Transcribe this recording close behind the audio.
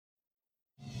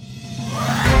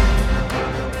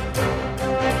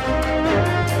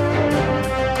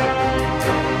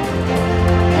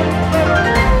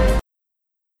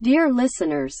Dear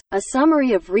listeners, a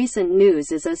summary of recent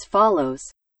news is as follows.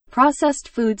 Processed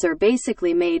foods are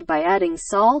basically made by adding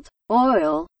salt,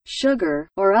 oil, sugar,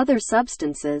 or other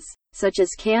substances, such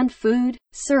as canned food,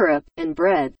 syrup, and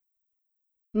bread.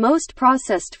 Most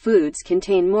processed foods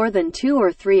contain more than 2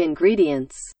 or 3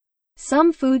 ingredients.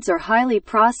 Some foods are highly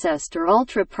processed or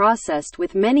ultra-processed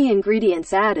with many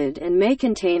ingredients added and may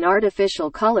contain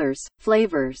artificial colors,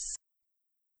 flavors,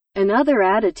 and other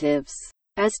additives.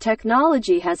 As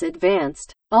technology has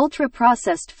advanced,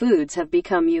 ultra-processed foods have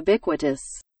become ubiquitous.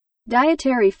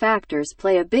 Dietary factors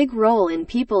play a big role in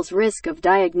people's risk of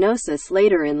diagnosis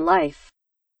later in life.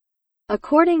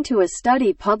 According to a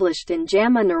study published in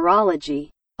JAMA Neurology,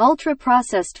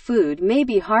 ultra-processed food may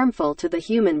be harmful to the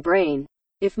human brain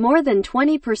if more than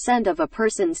 20% of a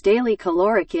person's daily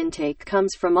caloric intake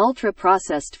comes from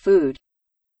ultra-processed food.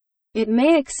 It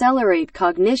may accelerate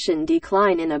cognition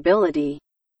decline in ability.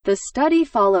 The study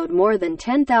followed more than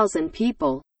 10,000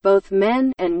 people, both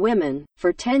men and women,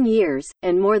 for 10 years,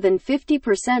 and more than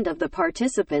 50% of the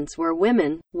participants were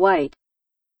women, white,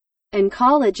 and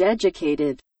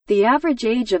college-educated. The average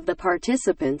age of the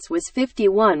participants was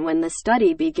 51 when the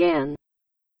study began.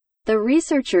 The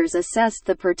researchers assessed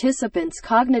the participants'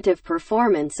 cognitive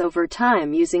performance over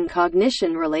time using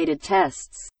cognition-related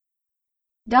tests.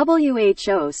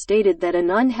 WHO stated that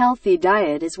an unhealthy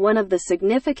diet is one of the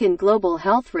significant global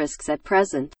health risks at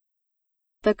present.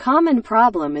 The common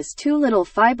problem is too little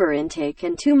fiber intake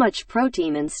and too much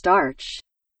protein and starch.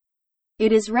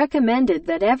 It is recommended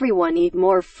that everyone eat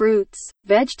more fruits,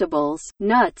 vegetables,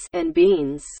 nuts, and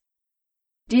beans.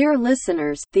 Dear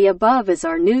listeners, the above is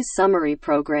our news summary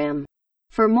program.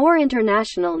 For more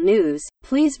international news,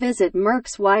 please visit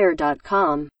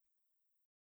mercswire.com.